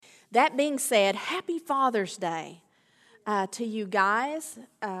That being said, happy Father's Day to you guys.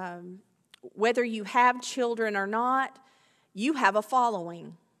 Whether you have children or not, you have a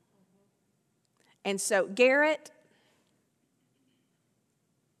following. And so, Garrett,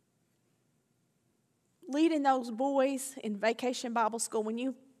 leading those boys in Vacation Bible School when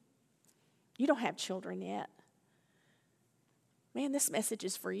you don't have children yet. Man, this message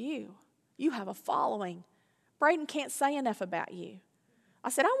is for you. You have a following. Braden can't say enough about you. I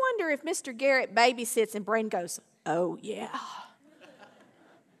said, I wonder if Mr. Garrett babysits, and Braden goes, oh, yeah.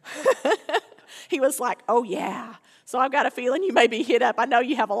 He was like, oh, yeah. So I've got a feeling you may be hit up. I know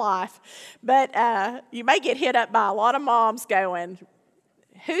you have a life. But you may get hit up by a lot of moms going,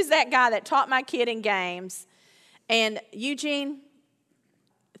 who's that guy that taught my kid in games? And Eugene,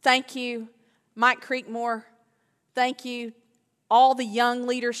 thank you. Mike Creekmore, thank you. All the young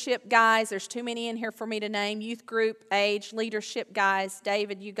leadership guys, there's too many in here for me to name. Youth group, age, leadership guys,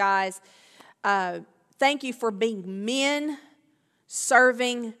 David, you guys. Thank you for being men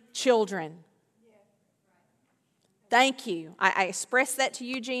serving children. Thank you. I expressed that to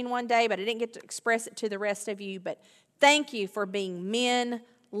Eugene one day, but I didn't get to express it to the rest of you. But thank you for being men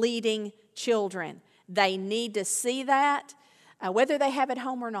leading children. They need to see that, whether they have it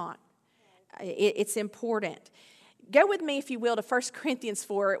home or not. It's important. Go with me, if you will, to 1 Corinthians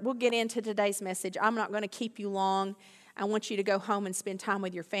 4. We'll get into today's message. I'm not going to keep you long. I want you to go home and spend time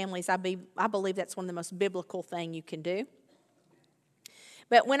with your families. I believe that's one of the most biblical things you can do.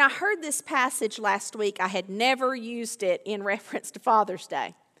 But when I heard this passage last week, I had never used it in reference to Father's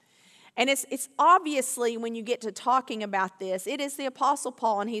Day. And it's obviously, when you get to talking about this, it is the Apostle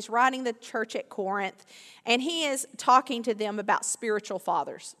Paul, and he's writing the church at Corinth, and he is talking to them about spiritual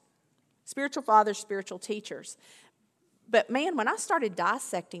fathers. Spiritual fathers, spiritual teachers. But man, when I started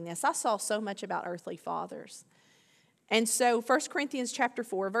dissecting this, I saw so much about earthly fathers. And so 1 Corinthians chapter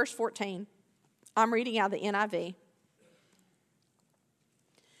 4, verse 14, I'm reading out of the NIV.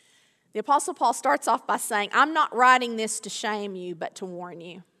 The Apostle Paul starts off by saying, I'm not writing this to shame you, but to warn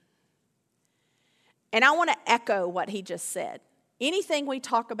you. And I want to echo what he just said. Anything we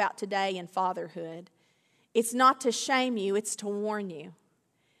talk about today in fatherhood, it's not to shame you, it's to warn you.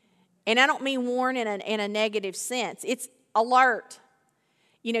 And I don't mean warn in a negative sense. It's alert.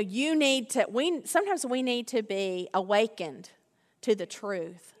 You know, sometimes we need to be awakened to the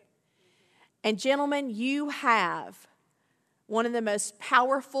truth. And gentlemen, you have one of the most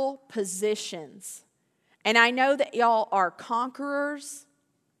powerful positions. And I know that y'all are conquerors.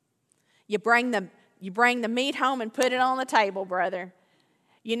 You bring the meat home and put it on the table, brother.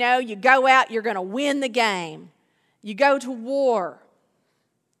 You know, you go out, you're going to win the game. You go to war.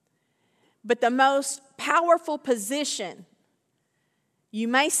 But the most powerful position you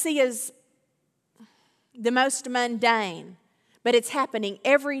may see as the most mundane, but it's happening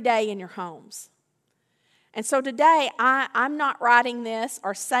every day in your homes. And so today, I'm not writing this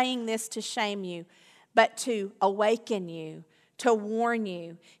or saying this to shame you, but to awaken you, to warn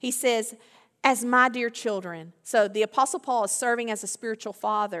you. He says, as my dear children. So the Apostle Paul is serving as a spiritual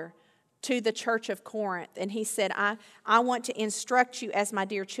father to the church of Corinth. And he said, I want to instruct you as my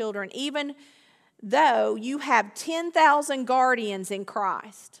dear children, even though you have 10,000 guardians in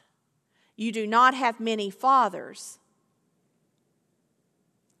Christ, you do not have many fathers.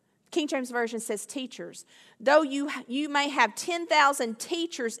 King James Version says teachers. Though you may have 10,000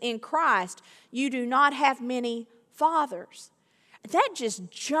 teachers in Christ, you do not have many fathers. That just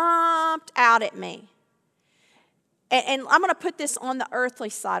jumped out at me. And I'm going to put this on the earthly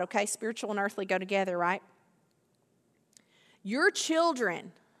side, okay? Spiritual and earthly go together, right? Your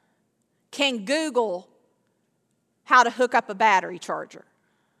children can Google how to hook up a battery charger.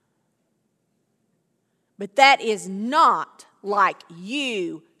 But that is not like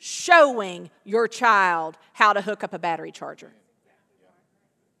you showing your child how to hook up a battery charger.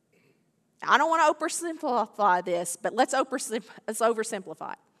 I don't want to oversimplify this, but let's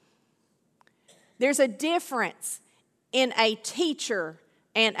oversimplify it. There's a difference in a teacher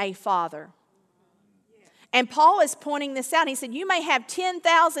and a father. And Paul is pointing this out. He said, you may have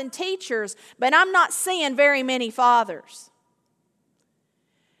 10,000 teachers, but I'm not seeing very many fathers.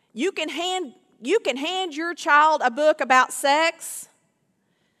 You can hand your child a book about sex,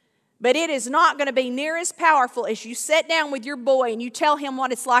 but it is not going to be near as powerful as you sit down with your boy and you tell him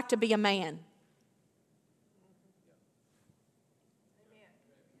what it's like to be a man.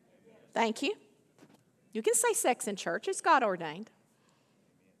 Thank you. You can say sex in church. It's God ordained.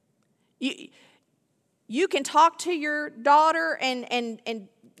 You can talk to your daughter and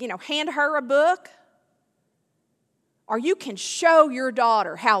hand her a book. Or you can show your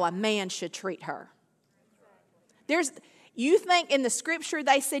daughter how a man should treat her. You think in the scripture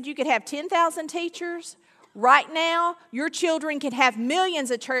they said you could have 10,000 teachers? Right now, your children can have millions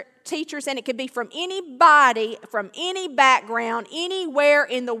of teachers, and it could be from anybody, from any background, anywhere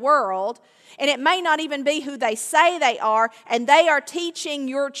in the world. And it may not even be who they say they are, and they are teaching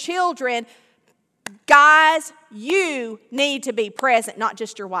your children, guys, you need to be present, not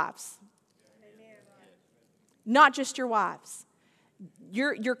just your wives. Not just your wives.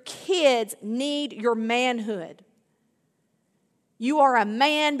 Your kids need your manhood. You are a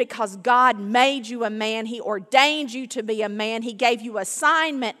man because God made you a man. He ordained you to be a man. He gave you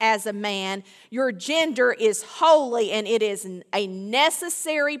assignment as a man. Your gender is holy, and it is a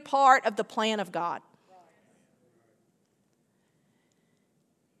necessary part of the plan of God.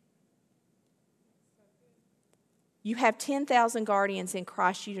 You have 10,000 guardians in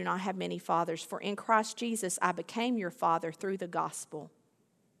Christ. You do not have many fathers. For in Christ Jesus, I became your father through the gospel.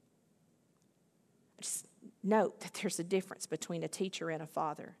 Just note that there's a difference between a teacher and a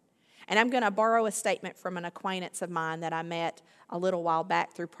father. And I'm going to borrow a statement from an acquaintance of mine that I met a little while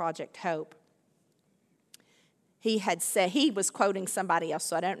back through Project Hope. He had said, he was quoting somebody else,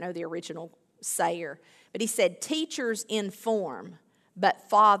 so I don't know the original sayer, but he said, teachers inform, but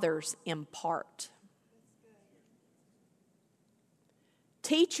fathers impart.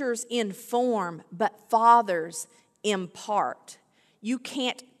 Teachers inform, but fathers impart. You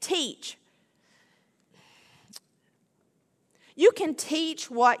can't teach. You can teach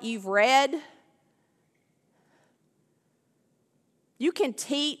what you've read. You can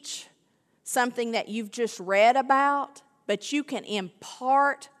teach something that you've just read about, but you can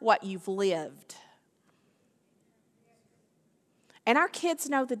impart what you've lived. And our kids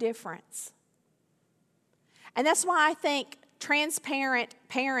know the difference. And that's why I think transparent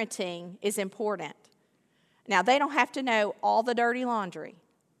parenting is important. Now, they don't have to know all the dirty laundry,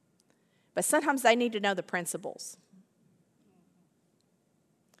 but sometimes they need to know the principles.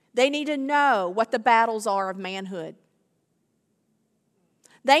 They need to know what the battles are of manhood.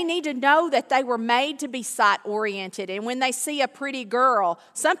 They need to know that they were made to be sight-oriented, and when they see a pretty girl,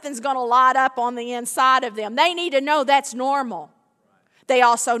 something's going to light up on the inside of them. They need to know that's normal. They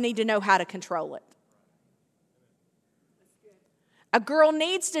also need to know how to control it. A girl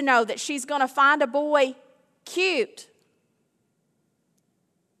needs to know that she's going to find a boy cute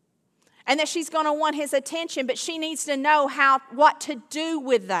and that she's going to want his attention, but she needs to know what to do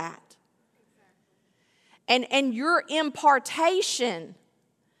with that. And your impartation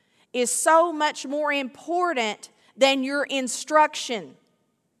is so much more important than your instruction.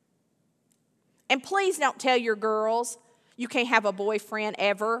 And please don't tell your girls you can't have a boyfriend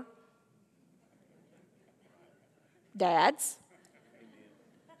ever. Dads.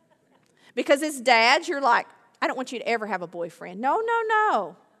 Because as dads, you're like, I don't want you to ever have a boyfriend. No.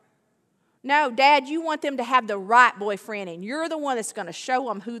 No, Dad, you want them to have the right boyfriend, and you're the one that's going to show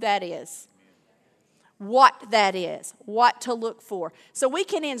them who that is, what that is, what to look for. So we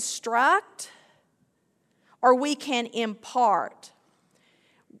can instruct or we can impart.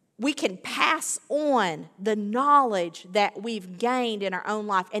 We can pass on the knowledge that we've gained in our own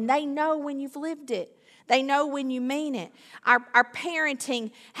life, and they know when you've lived it. They know when you mean it. Our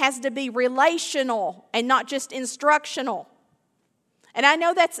parenting has to be relational and not just instructional. And I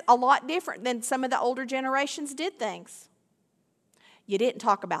know that's a lot different than some of the older generations did things. You didn't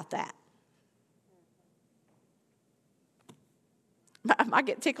talk about that. I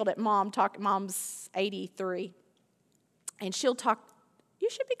get tickled at Mom. Mom's 83. And she'll talk. You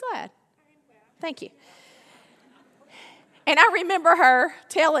should be glad. Thank you. And I remember her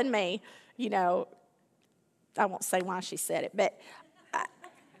telling me, I won't say why she said it, but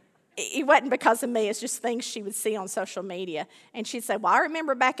it wasn't because of me. It's just things she would see on social media. And she'd say, well, I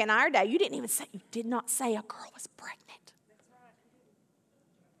remember back in our day, you did not say a girl was pregnant.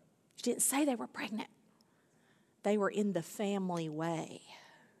 You didn't say they were pregnant. They were in the family way.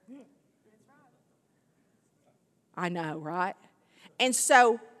 I know, right? And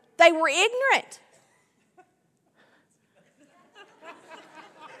so they were ignorant.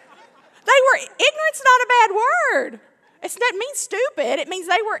 Ignorant's not a bad word. It doesn't mean stupid. It means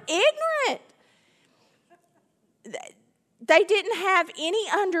they were ignorant. They didn't have any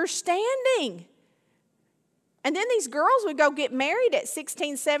understanding. And then these girls would go get married at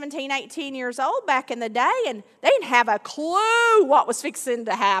 16, 17, 18 years old back in the day, and they didn't have a clue what was fixing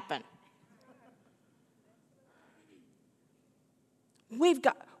to happen.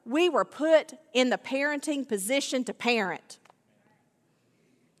 We were put in the parenting position to parent.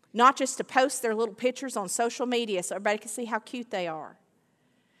 Not just to post their little pictures on social media so everybody can see how cute they are.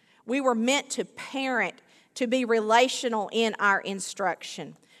 We were meant to parent, to be relational in our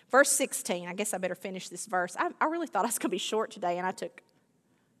instruction. Verse 16. I guess I better finish this verse. I really thought I was going to be short today, and I took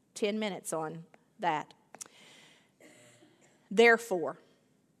 10 minutes on that. Therefore.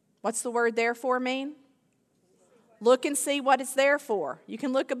 What's the word therefore mean? Look and see what it's there for. You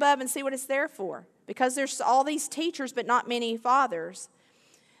can look above and see what it's there for. Because there's all these teachers, but not many fathers.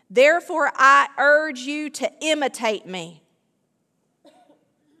 Therefore, I urge you to imitate me.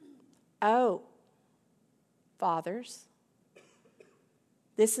 Oh, fathers.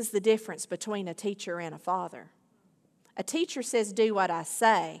 This is the difference between a teacher and a father. A teacher says, do what I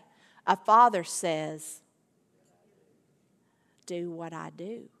say. A father says, do what I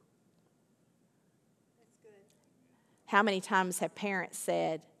do. How many times have parents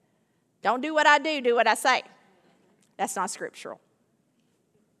said, don't do what I do, do what I say? That's not scriptural.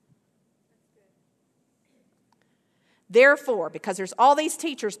 Therefore, because there's all these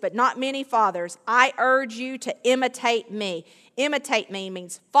teachers, but not many fathers, I urge you to imitate me. Imitate me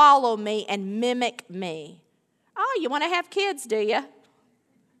means follow me and mimic me. Oh, you want to have kids, do you?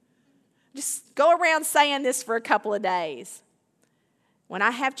 Just go around saying this for a couple of days. When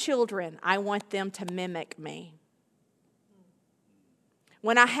I have children, I want them to mimic me.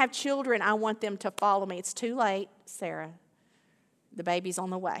 When I have children, I want them to follow me. It's too late, Sarah. The baby's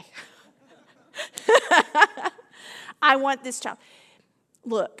on the way. I want this child.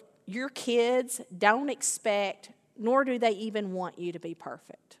 Look, your kids don't expect, nor do they even want you to be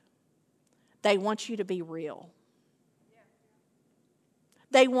perfect. They want you to be real.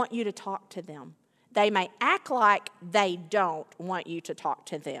 They want you to talk to them. They may act like they don't want you to talk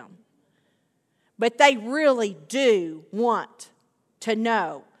to them. But they really do want to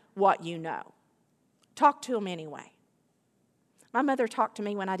know what you know. Talk to them anyway. My mother talked to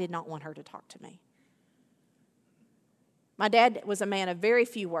me when I did not want her to talk to me. My dad was a man of very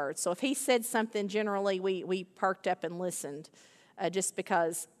few words, so if he said something, generally we perked up and listened just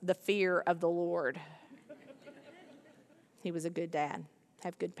because the fear of the Lord. He was a good dad.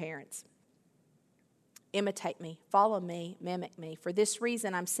 Have good parents. Imitate me, follow me, mimic me. For this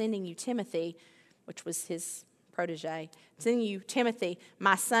reason, I'm sending you Timothy, which was his protege. I'm sending you Timothy,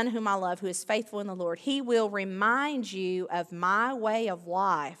 my son whom I love, who is faithful in the Lord. He will remind you of my way of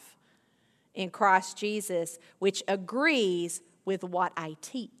life in Christ Jesus, which agrees with what I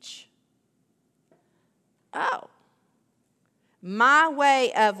teach. Oh, my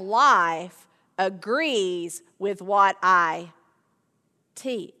way of life agrees with what I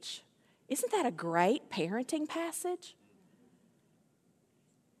teach. Isn't that a great parenting passage?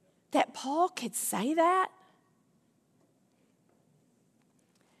 That Paul could say that?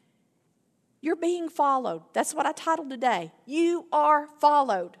 You're being followed. That's what I titled today. You are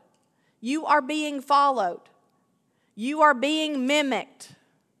followed. You are being followed. You are being mimicked.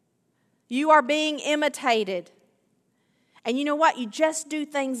 You are being imitated. And you know what? You just do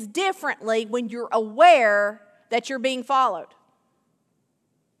things differently when you're aware that you're being followed.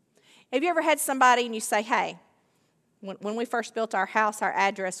 Have you ever had somebody and you say, hey, when we first built our house, our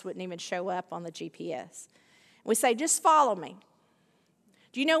address wouldn't even show up on the GPS. We say, just follow me.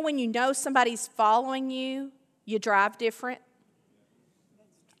 Do you know when you know somebody's following you, you drive different?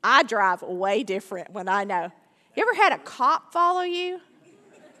 I drive way different when I know. You ever had a cop follow you?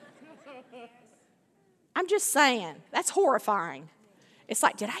 I'm just saying, that's horrifying. It's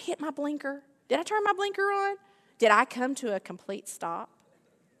like, did I hit my blinker? Did I turn my blinker on? Did I come to a complete stop?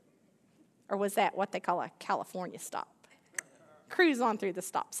 Or was that what they call a California stop? Cruise on through the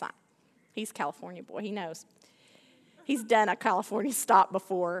stop sign. He's a California boy, he knows. He's done a California stop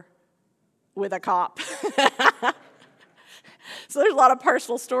before with a cop. So there's a lot of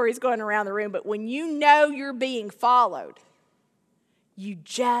personal stories going around the room, but when you know you're being followed, you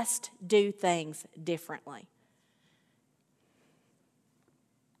just do things differently.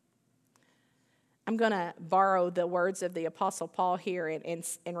 I'm going to borrow the words of the Apostle Paul here and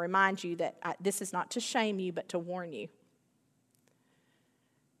remind you that this is not to shame you, but to warn you.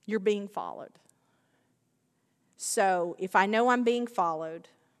 You're being followed. So if I know I'm being followed,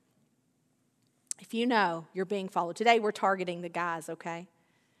 if you know you're being followed, today we're targeting the guys, okay?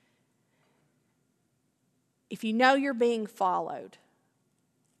 If you know you're being followed,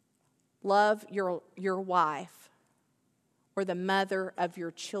 love your wife or the mother of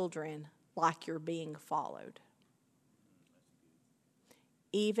your children like you're being followed.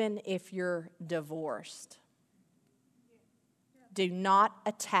 Even if you're divorced, do not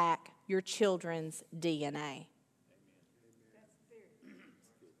attack your children's DNA.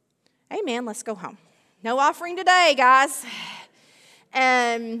 Amen. Let's go home. No offering today, guys.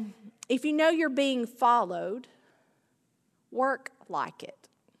 If you know you're being followed, work like it.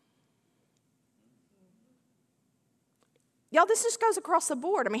 Y'all, this just goes across the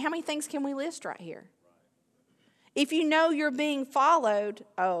board. I mean, how many things can we list right here? If you know you're being followed,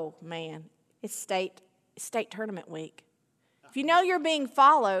 oh man, it's state tournament week. If you know you're being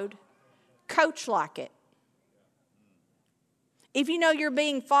followed, coach like it. If you know you're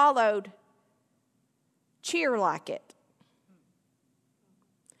being followed, cheer like it.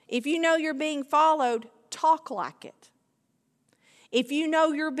 If you know you're being followed, talk like it. If you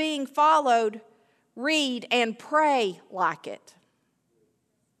know you're being followed, read and pray like it.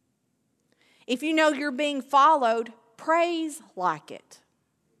 If you know you're being followed, praise like it.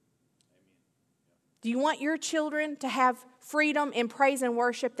 Do you want your children to have freedom in praise and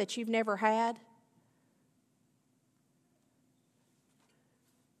worship that you've never had?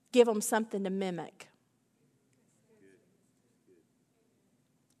 Give them something to mimic.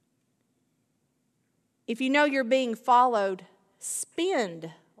 If you know you're being followed,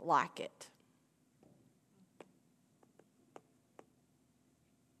 spend like it.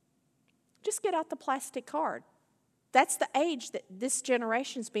 Just get out the plastic card. That's the age that this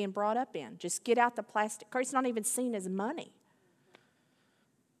generation's being brought up in. Just get out the plastic card. It's not even seen as money.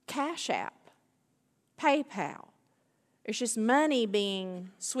 Cash App, PayPal. It's just money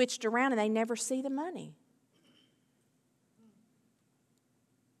being switched around and they never see the money.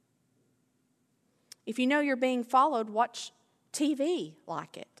 If you know you're being followed, watch TV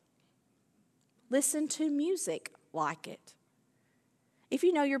like it. Listen to music like it. If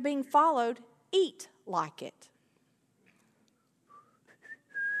you know you're being followed, eat like it.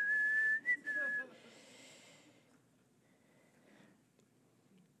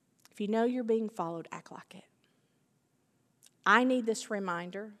 If you know you're being followed, act like it. I need this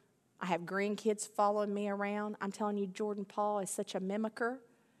reminder. I have grandkids following me around. I'm telling you, Jordan Paul is such a mimicker,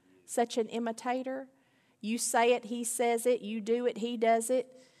 such an imitator. You say it, he says it. You do it, he does it.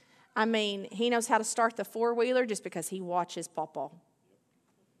 I mean, he knows how to start the four-wheeler just because he watches Pawpaw.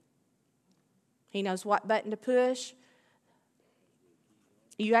 He knows what button to push.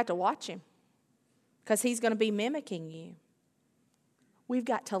 You have to watch him because he's going to be mimicking you. We've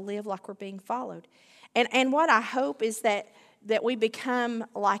got to live like we're being followed. And what I hope is that we become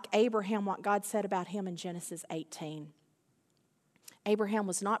like Abraham, what God said about him in Genesis 18. Abraham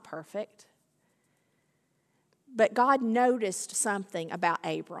was not perfect, but God noticed something about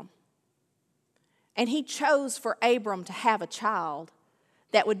Abram. And he chose for Abram to have a child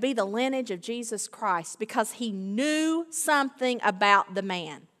that would be the lineage of Jesus Christ because he knew something about the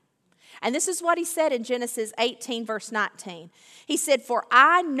man. And this is what he said in Genesis 18, verse 19. He said, "For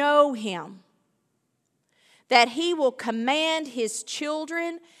I know him, that he will command his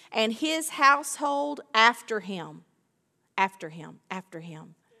children and his household after him. After him, after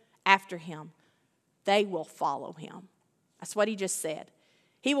him, after him. They will follow him." That's what he just said.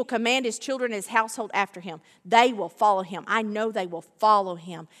 He will command his children and his household after him. They will follow him. I know they will follow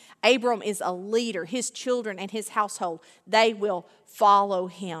him. Abram is a leader. His children and his household, they will follow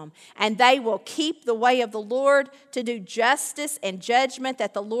him. And they will keep the way of the Lord to do justice and judgment,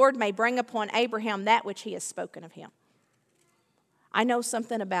 that the Lord may bring upon Abraham that which he has spoken of him. I know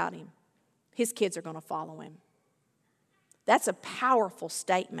something about him. His kids are going to follow him. That's a powerful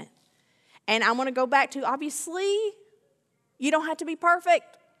statement. And I want to go back to, obviously, you don't have to be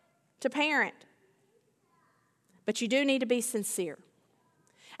perfect to parent. But you do need to be sincere.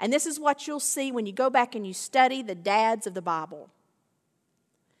 And this is what you'll see when you go back and you study the dads of the Bible.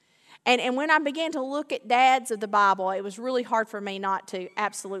 And when I began to look at dads of the Bible, it was really hard for me not to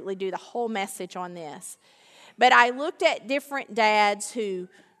absolutely do the whole message on this. But I looked at different dads who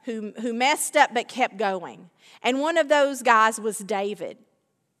messed up but kept going. And one of those guys was David.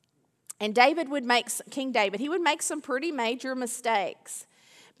 And King David, he would make some pretty major mistakes.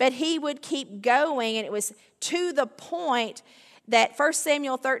 But he would keep going, and it was to the point that 1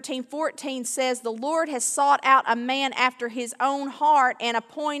 Samuel 13:14 says, "The Lord has sought out a man after his own heart and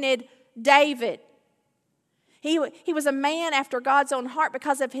appointed David." He was a man after God's own heart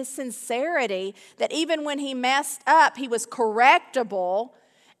because of his sincerity, that even when he messed up, he was correctable,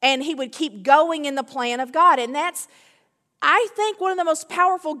 and he would keep going in the plan of God. And that's, I think, one of the most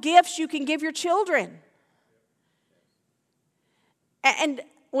powerful gifts you can give your children. And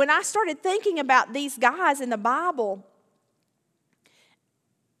when I started thinking about these guys in the Bible,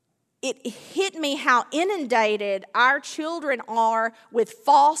 it hit me how inundated our children are with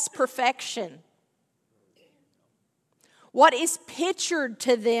false perfection. What is pictured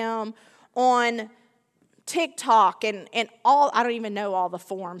to them on TikTok and all, I don't even know all the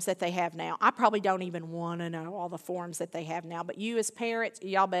forms that they have now. I probably don't even want to know all the forms that they have now, but you as parents,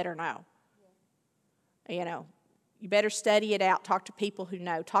 y'all better know. You know, you better study it out. Talk to people who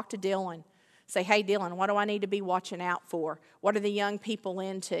know. Talk to Dylan. Say, hey, Dylan, what do I need to be watching out for? What are the young people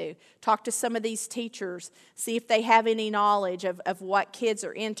into? Talk to some of these teachers. See if they have any knowledge of what kids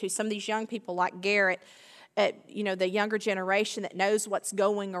are into. Some of these young people like Garrett, the younger generation that knows what's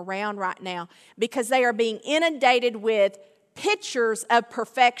going around right now, because they are being inundated with pictures of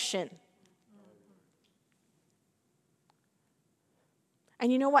perfection.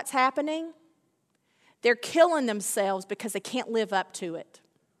 And you know what's happening? They're killing themselves because they can't live up to it.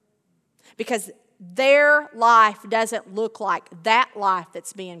 Because their life doesn't look like that life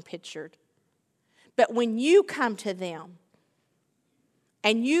that's being pictured. But when you come to them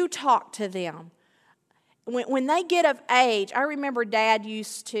and you talk to them, when they get of age, I remember Dad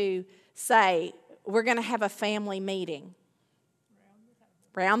used to say, we're going to have a family meeting.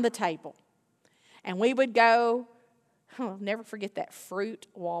 Round the table. And we would go, I'll never forget that fruit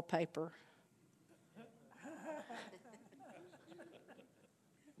wallpaper.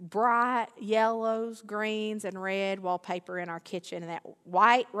 Bright yellows, greens, and red wallpaper in our kitchen, and that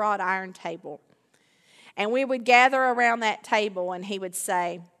white wrought iron table. And we would gather around that table, and he would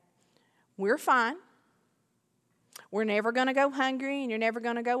say, we're fine. We're never going to go hungry, and you're never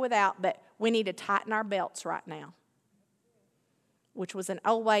going to go without, but we need to tighten our belts right now. Which was an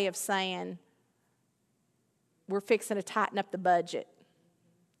old way of saying, we're fixing to tighten up the budget.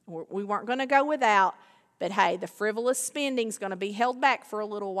 We weren't going to go without, but hey, the frivolous spending is going to be held back for a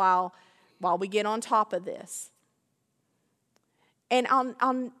little while we get on top of this. And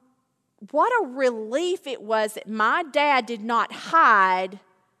on what a relief it was that my dad did not hide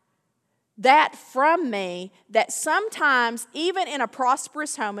that from me, that sometimes, even in a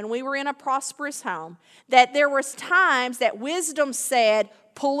prosperous home, and we were in a prosperous home, that there was times that wisdom said,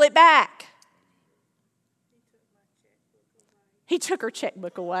 pull it back. He took her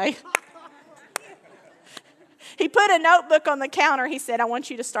checkbook away. He put a notebook on the counter. He said, I want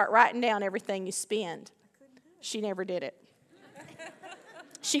you to start writing down everything you spend. She never did it.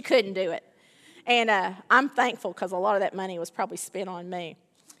 She couldn't do it. And I'm thankful because a lot of that money was probably spent on me.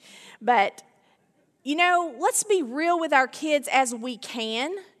 But, let's be real with our kids as we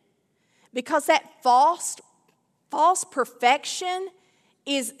can, because that false perfection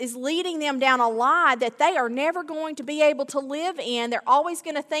is leading them down a lie that they are never going to be able to live in. They're always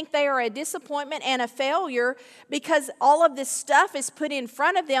going to think they are a disappointment and a failure because all of this stuff is put in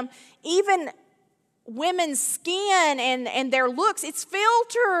front of them. Even women's skin and their looks, it's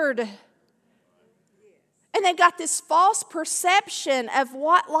filtered. And they've got this false perception of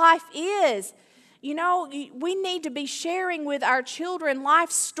what life is. We need to be sharing with our children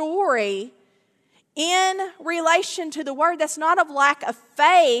life's story in relation to the Word. That's not of lack of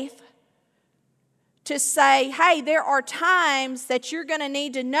faith to say, hey, there are times that you're going to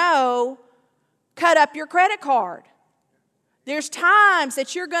need to know, cut up your credit card. There's times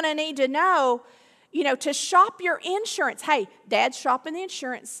that you're going to need to know, to shop your insurance. Hey, Dad's shopping the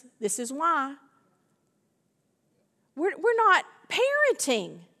insurance. This is why. We're not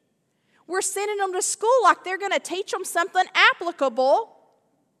parenting. We're sending them to school like they're going to teach them something applicable.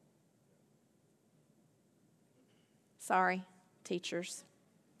 Sorry, teachers.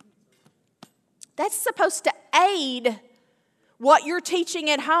 That's supposed to aid what you're teaching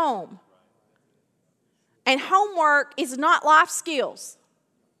at home. And homework is not life skills.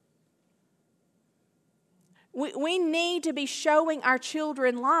 We need to be showing our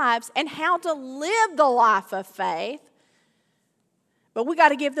children lives and how to live the life of faith. But we got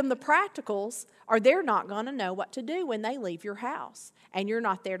to give them the practicals, or they're not going to know what to do when they leave your house. And you're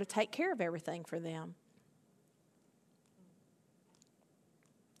not there to take care of everything for them.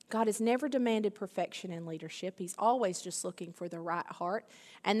 God has never demanded perfection in leadership. He's always just looking for the right heart.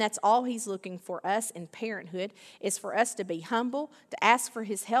 And that's all He's looking for us in parenthood, is for us to be humble, to ask for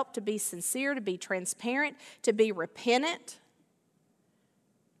His help, to be sincere, to be transparent, to be repentant.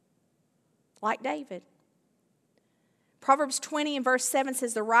 Like David. Proverbs 20 and verse 7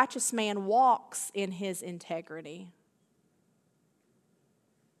 says, the righteous man walks in his integrity.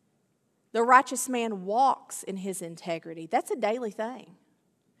 The righteous man walks in his integrity. That's a daily thing.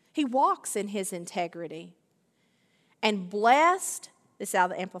 He walks in his integrity. And blessed, this is out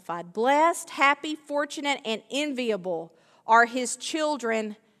of the Amplified, blessed, happy, fortunate, and enviable are his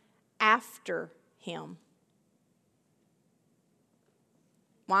children after him.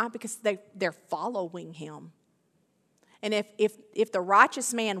 Why? Because they're following him. And if the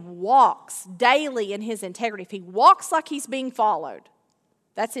righteous man walks daily in his integrity, if he walks like he's being followed,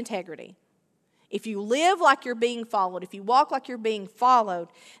 that's integrity. If you live like you're being followed, if you walk like you're being followed,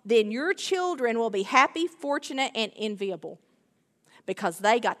 then your children will be happy, fortunate, and enviable because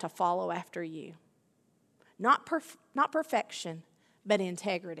they got to follow after you. Not perfection, but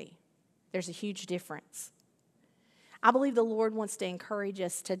integrity. There's a huge difference. I believe the Lord wants to encourage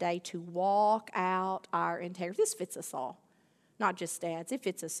us today to walk out our integrity. This fits us all, not just dads. It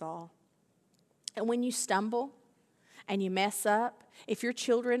fits us all. And when you stumble and you mess up, if your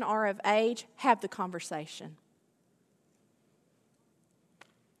children are of age, have the conversation.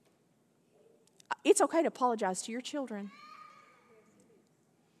 It's okay to apologize to your children.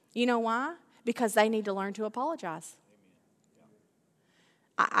 You know why? Because they need to learn to apologize.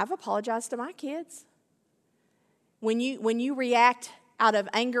 I've apologized to my kids. When you react out of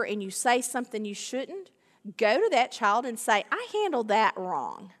anger and you say something you shouldn't, go to that child and say, I handled that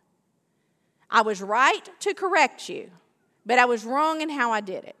wrong. I was right to correct you, but I was wrong in how I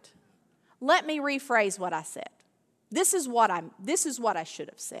did it. Let me rephrase what I said. This is what I should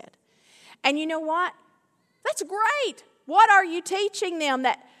have said. And you know what? That's great. What are you teaching them?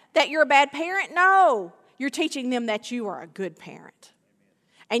 That you're a bad parent? No. You're teaching them that you are a good parent.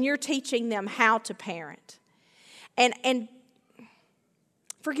 And you're teaching them how to parent. And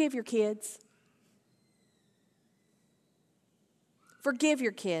forgive your kids. Forgive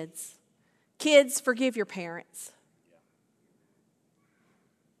your kids. Kids, forgive your parents.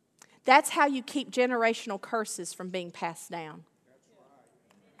 That's how you keep generational curses from being passed down.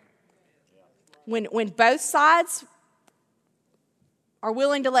 When both sides are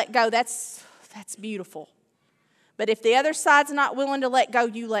willing to let go, that's beautiful. But if the other side's not willing to let go,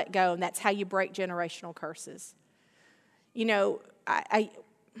 you let go, and that's how you break generational curses. You know, I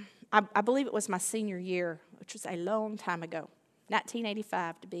believe it was my senior year, which was a long time ago,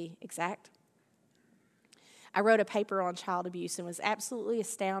 1985 to be exact. I wrote a paper on child abuse, and it was absolutely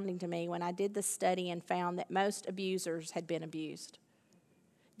astounding to me when I did the study and found that most abusers had been abused.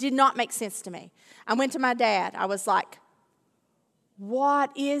 Did not make sense to me. I went to my dad. I was like,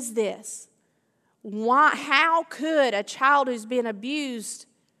 what is this? How could a child who's been abused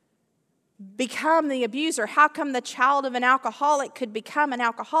become the abuser? How come the child of an alcoholic could become an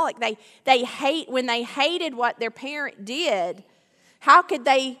alcoholic? They hate when they hated what their parent did. How could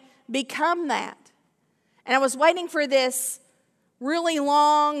they become that? And I was waiting for this really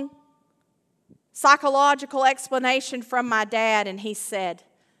long psychological explanation from my dad, and he said,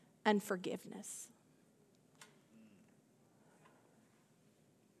 unforgiveness.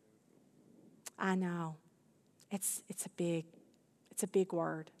 I know. It's a big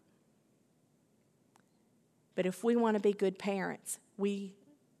word. But if we want to be good parents, we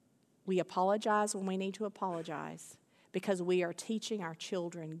apologize when we need to apologize, because we are teaching our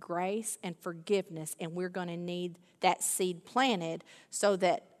children grace and forgiveness, and we're going to need that seed planted so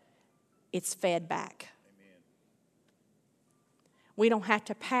that it's fed back. Amen. We don't have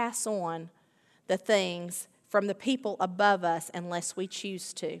to pass on the things from the people above us unless we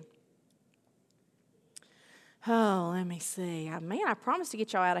choose to. Oh, let me see. Man, I promised to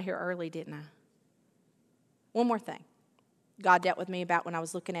get y'all out of here early, didn't I? One more thing. God dealt with me about when I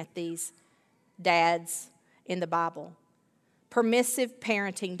was looking at these dads in the Bible. Permissive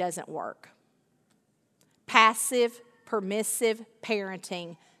parenting doesn't work. Passive, permissive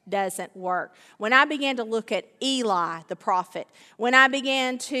parenting doesn't work. When I began to look at Eli, the prophet, when I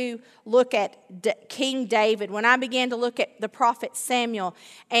began to look at King David, when I began to look at the prophet Samuel,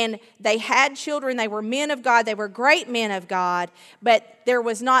 and they had children, they were men of God, they were great men of God, but there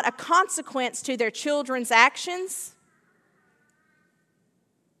was not a consequence to their children's actions,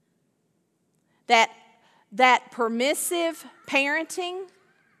 that permissive parenting,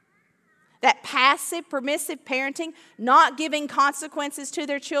 that passive, permissive parenting, not giving consequences to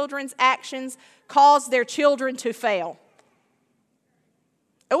their children's actions, caused their children to fail.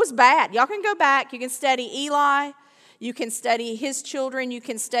 It was bad. Y'all can go back. You can study Eli. You can study his children. You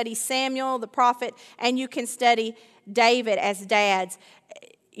can study Samuel, the prophet. And you can study David as dads.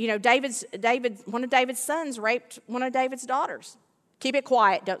 You know, one of David's sons raped one of David's daughters. Keep it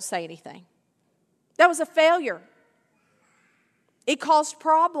quiet. Don't say anything. That was a failure. It caused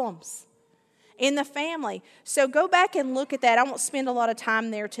problems in the family. So go back and look at that. I won't spend a lot of time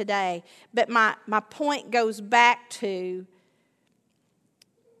there today, but my point goes back to,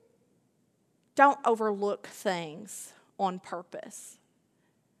 don't overlook things on purpose.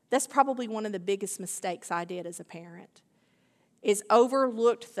 That's probably one of the biggest mistakes I did as a parent, is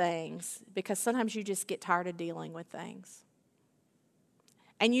overlooked things because sometimes you just get tired of dealing with things.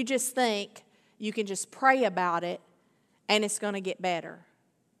 And you just think you can just pray about it and it's going to get better.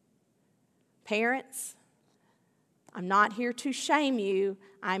 Parents, I'm not here to shame you.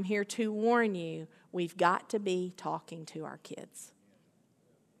 I'm here to warn you. We've got to be talking to our kids.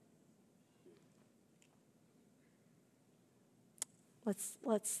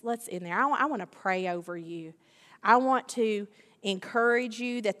 Let's end there. I want to pray over you. I want to encourage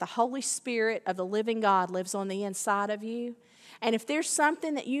you that the Holy Spirit of the living God lives on the inside of you. And if there's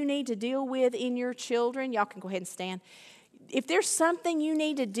something that you need to deal with in your children, y'all can go ahead and stand. If there's something you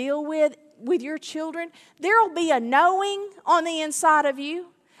need to deal with your children, there will be a knowing on the inside of you.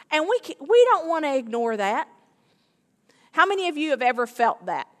 And we don't want to ignore that. How many of you have ever felt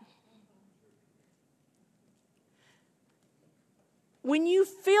that? When you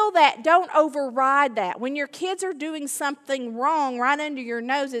feel that, don't override that. When your kids are doing something wrong right under your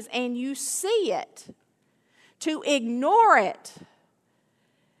noses and you see it, to ignore it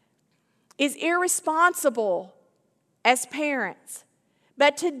is irresponsible as parents.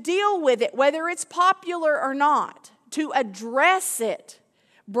 But to deal with it, whether it's popular or not, to address it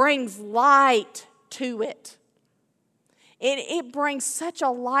brings light to it. It brings such a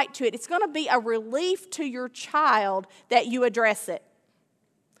light to it. It's going to be a relief to your child that you address it.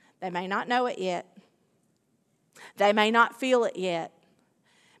 They may not know it yet. They may not feel it yet.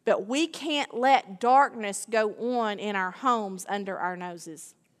 But we can't let darkness go on in our homes under our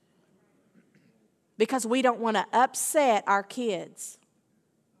noses, because we don't want to upset our kids.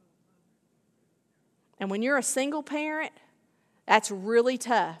 And when you're a single parent, that's really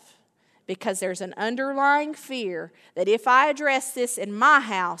tough, because there's an underlying fear that if I address this in my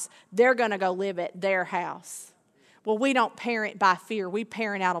house, they're going to go live at their house. Well, we don't parent by fear. We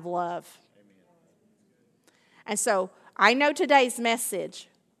parent out of love. And so I know today's message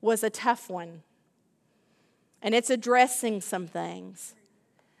was a tough one. And it's addressing some things.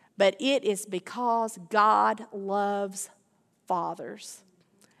 But it is because God loves fathers.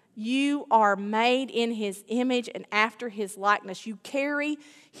 You are made in His image and after His likeness. You carry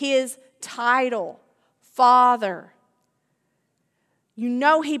His title, Father. You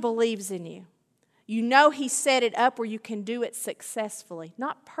know He believes in you. You know He set it up where you can do it successfully.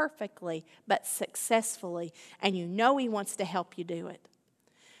 Not perfectly, but successfully. And you know He wants to help you do it.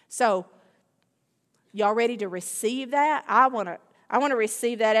 So, y'all ready to receive that? I want to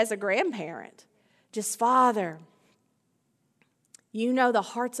receive that as a grandparent. Just, Father, you know the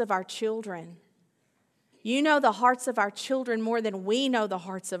hearts of our children. You know the hearts of our children more than we know the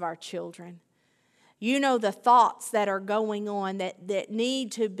hearts of our children. You know the thoughts that are going on that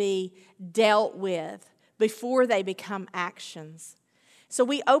need to be dealt with before they become actions. So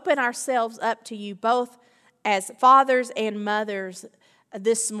we open ourselves up to you both as fathers and mothers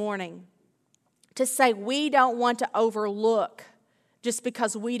this morning to say we don't want to overlook just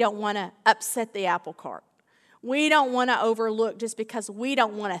because we don't want to upset the apple cart. We don't want to overlook just because we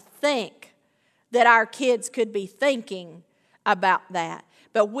don't want to think that our kids could be thinking about that.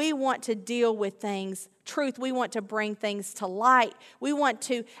 But we want to deal with things, truth. We want to bring things to light. We want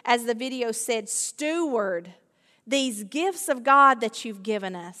to, as the video said, steward these gifts of God that you've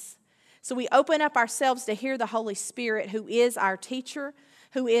given us. So we open up ourselves to hear the Holy Spirit, who is our teacher,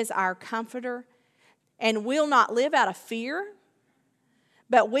 who is our comforter, and we'll not live out of fear,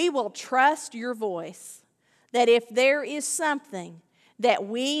 but we will trust your voice, that if there is something that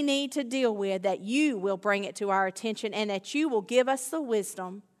we need to deal with, that you will bring it to our attention and that you will give us the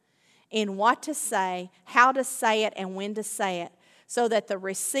wisdom in what to say, how to say it, and when to say it, so that the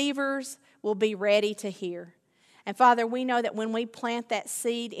receivers will be ready to hear. And Father, we know that when we plant that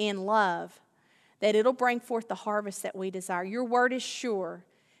seed in love, that it'll bring forth the harvest that we desire. Your word is sure.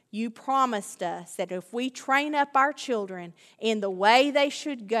 You promised us that if we train up our children in the way they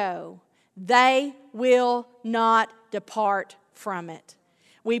should go, they will not depart from it.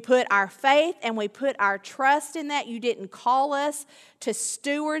 We put our faith and we put our trust in that. You didn't call us to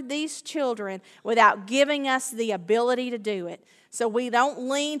steward these children without giving us the ability to do it. So we don't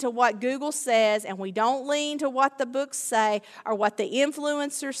lean to what Google says, and we don't lean to what the books say or what the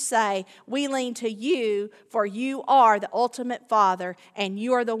influencers say. We lean to you, for you are the ultimate Father, and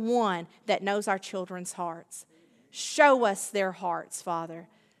you are the one that knows our children's hearts. Show us their hearts, Father.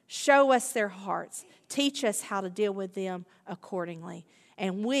 Show us their hearts. Teach us how to deal with them accordingly.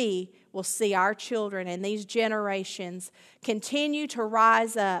 And we will see our children and these generations continue to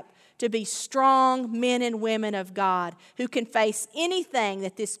rise up to be strong men and women of God who can face anything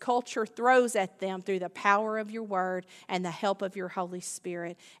that this culture throws at them through the power of your word and the help of your Holy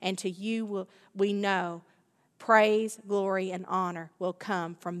Spirit. And to you we know praise, glory, and honor will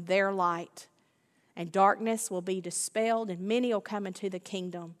come from their light. And darkness will be dispelled, and many will come into the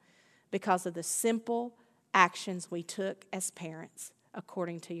kingdom because of the simple actions we took as parents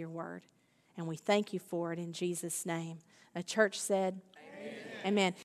according to your word. And we thank you for it in Jesus' name. The church said, Amen. Amen.